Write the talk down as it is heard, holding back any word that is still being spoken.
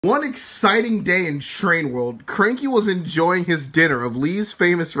One exciting day in Train World, Cranky was enjoying his dinner of Lee's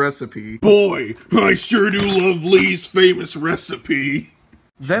famous recipe. Boy, I sure do love Lee's famous recipe.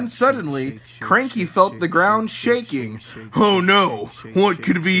 Then suddenly, Cranky felt the ground shaking. Oh no, what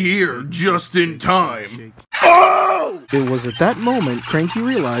could be here just in time? Oh! It was at that moment Cranky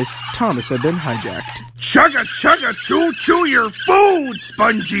realized Thomas had been hijacked. Chugga chugga choo choo your food,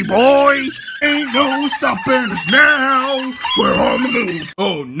 spongy boy! Ain't no stopping us now, we're on the move.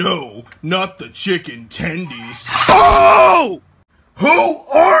 Oh no, not the chicken tendies. Oh! Who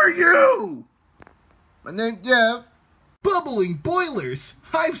are you? My name's Jeff. Bubbling boilers!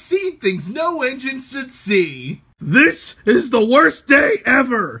 I've seen things no engine should see! This is the worst day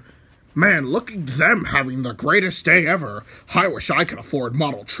ever! Man, look at them having the greatest day ever. I wish I could afford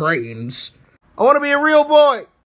model trains. I want to be a real boy!